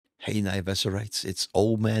Hey, Niveserites, it's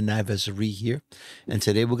Old Man Nivesari here, and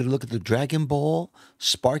today we're going to look at the Dragon Ball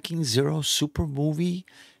Sparking Zero Super Movie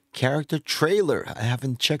character trailer. I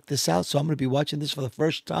haven't checked this out, so I'm going to be watching this for the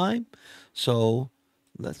first time. So,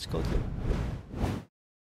 let's go through.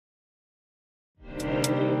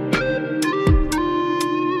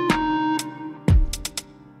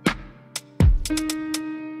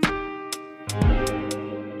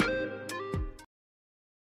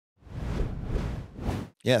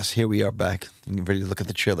 Yes, here we are back. I'm ready to look at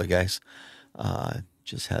the trailer, guys.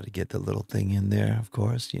 Just had to get the little thing in there, of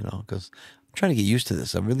course, you know, because I'm trying to get used to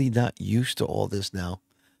this. I'm really not used to all this now.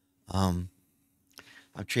 I've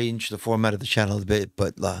changed the format of the channel a bit,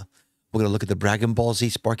 but we're going to look at the Dragon Ball Z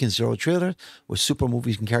Sparking Zero trailer with super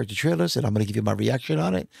movies and character trailers, and I'm going to give you my reaction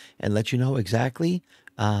on it and let you know exactly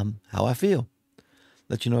how I feel.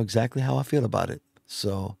 Let you know exactly how I feel about it.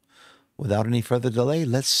 So, without any further delay,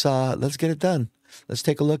 let's get it done. Let's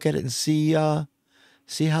take a look at it and see how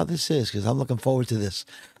this is, because I'm looking forward to this.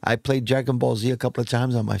 I played Dragon Ball Z a couple of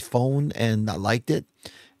times on my phone, and I liked it.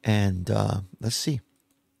 And let's see.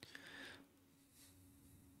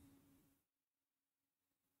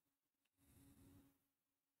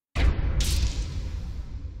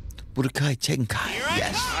 Budokai Tenkai,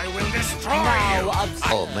 yes. I will destroy you.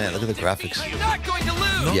 Oh man, look at the graphics. You're not going to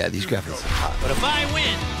lose. Yeah, these graphics are hot. But if I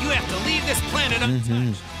win, you have to leave this planet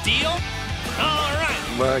untouched. Deal? All right.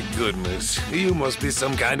 My goodness, you must be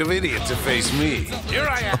some kind of idiot to face me. Here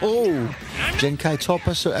I am. Oh, Genkai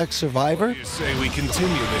Topper X Survivor. You say we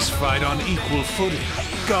continue this fight on equal footing,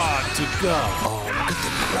 God to God. Oh, look at the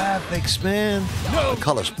graphics, man. No. The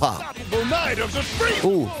colors pop. Night of the free.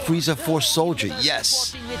 Oh, Frieza Force Soldier,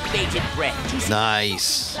 yes.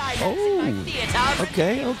 Nice. Oh,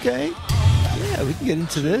 okay. Yeah, we can get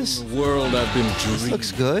into this. The world I've been dreaming This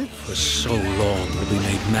looks good. for so long will be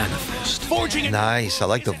made manifest. Forging it. Nice. I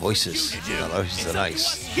like the voices. The voices are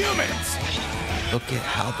nice. Humans. Look at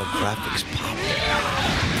how the graphics pop.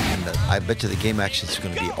 And I bet you the game action is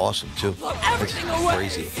going to be awesome too. It's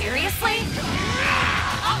crazy. Seriously?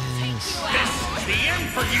 This is the end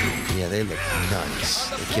for you. Yeah, they look nice.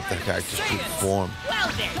 They keep the characters good form.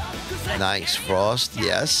 Nice. Frost,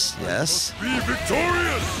 yes. Be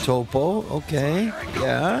victorious. Topo, okay.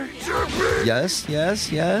 Yeah. Yes. Not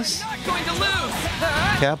going to lose.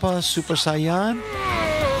 Kappa, Super Saiyan.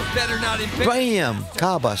 Better not embarrass. Bam!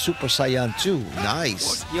 Kaba, Super Saiyan 2.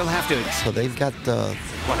 Nice. You'll have to. So they've got the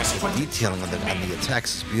detailing on the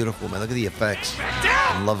attacks is beautiful, man. Look at the effects.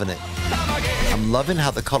 I'm loving it. I'm loving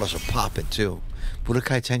how the colors are popping, too.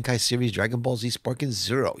 Budokai Tenkai series Dragon Ball Z Sparking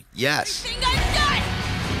Zero. Yes.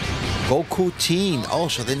 Goku Teen. Oh,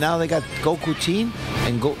 so now they got Goku Teen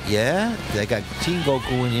and yeah, they got Teen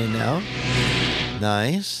Goku in here now.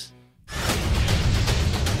 Nice.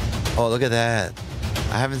 Oh, look at that.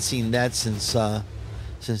 I haven't seen that since the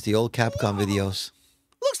old Capcom videos.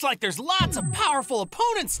 Looks like there's lots of powerful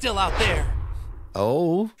opponents still out there.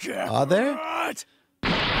 Oh, are there?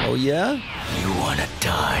 Oh yeah. You wanna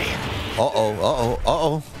die?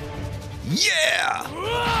 Uh-oh. Yeah!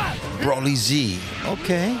 Broly Z.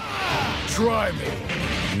 Okay. Try me.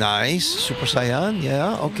 Nice. Super Saiyan.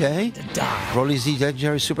 Yeah, okay. Broly Z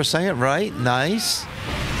Legendary Super Saiyan. Right. Nice.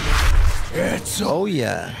 Oh,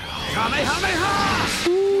 yeah. Kamehameha!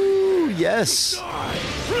 Ooh, yes.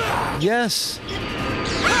 Yes.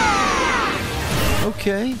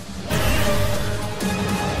 Okay.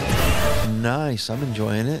 Nice. I'm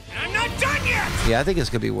enjoying it. I'm not done yet. Yeah, I think it's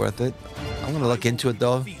going to be worth it. I'm going to look into it,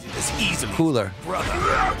 though. Cooler.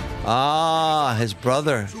 Ah, his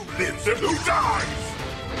brother.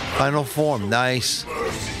 Final form. Nice.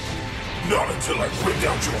 Not until I bring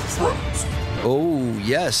down your friends. Oh,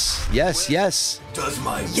 yes. Does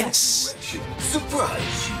my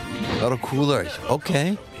surprise you? A little cooler.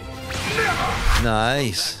 Okay.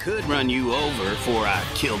 Nice. Could run you over before I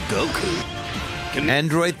kill Goku.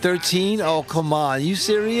 Android 13? Oh, come on. You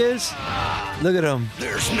serious? Look at him.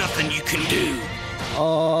 There's nothing you can do.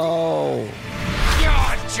 Oh,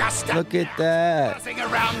 You're just look at that. buzzing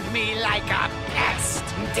around me like a pest.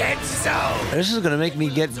 Dead zone. This is going to make me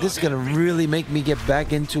this is going to really make me get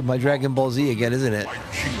back into my Dragon Ball Z again, isn't it?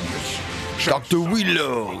 Dr.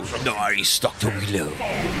 Willow. Nice, Dr. Willow.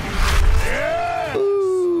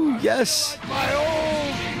 Ooh, yes. My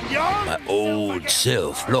old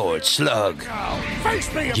self, Lord Slug.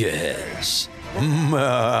 Yes.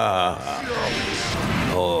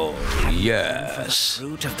 Oh, yes.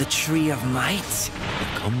 Fruit of the tree of might?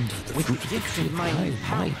 Come to the fruit of the tree of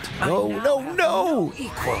might. No. No.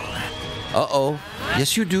 Equal. Uh-oh.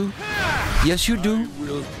 Yes, you do.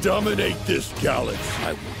 We'll dominate this galaxy.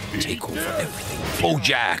 I will take over everything.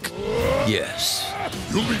 Bojack. Yes.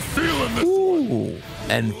 You'll be feeling this. Ooh.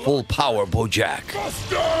 And full power, Bojack.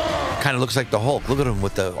 Kind of looks like the Hulk. Look at him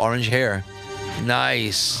with the orange hair.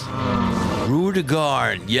 Nice.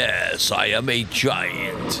 Rudigarn. Yes, I am a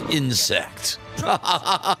giant insect.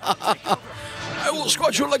 I will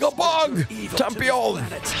squash you like a bug. Champion.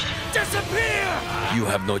 Disappear! You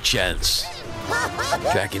have no chance.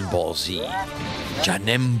 Dragon Ball Z.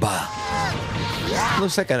 Janemba.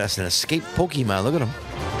 Looks like an escape Pokemon. Look at him.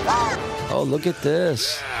 Oh, look at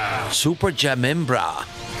this. Super Jamembra.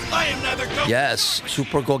 I am neither Goku. Yes,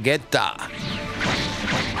 Super Gogeta.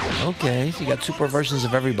 Okay, so you got super versions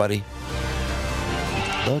of everybody.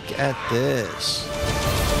 Look at this.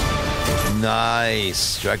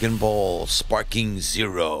 Nice. Dragon Ball Sparking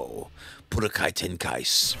Zero. Budokai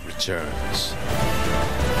Tenkai's returns.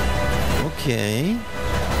 Okay.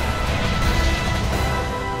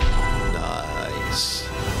 Nice.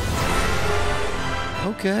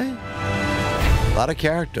 Okay. A lot of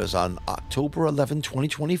characters on October 11,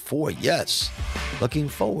 2024. Yes. Looking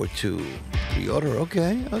forward to pre-order.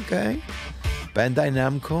 Okay, okay. Bandai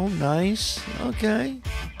Namco. Nice. Okay.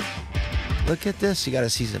 Look at this. You got a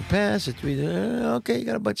season pass. Okay, you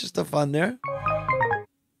got a bunch of stuff on there.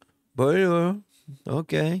 But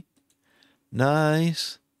okay.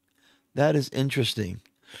 Nice. That is interesting.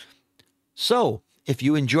 So, if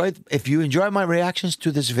you enjoy my reactions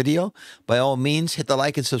to this video, by all means, hit the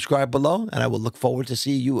like and subscribe below, and I will look forward to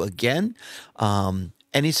seeing you again.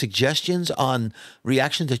 Any suggestions on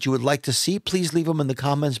reactions that you would like to see, please leave them in the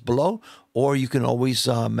comments below, or you can always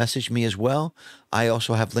message me as well. I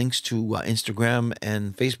also have links to Instagram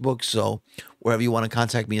and Facebook, so wherever you want to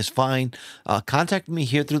contact me is fine. Contact me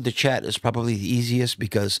here through the chat is probably the easiest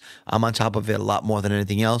because I'm on top of it a lot more than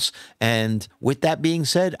anything else. And with that being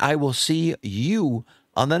said, I will see you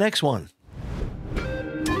on the next one.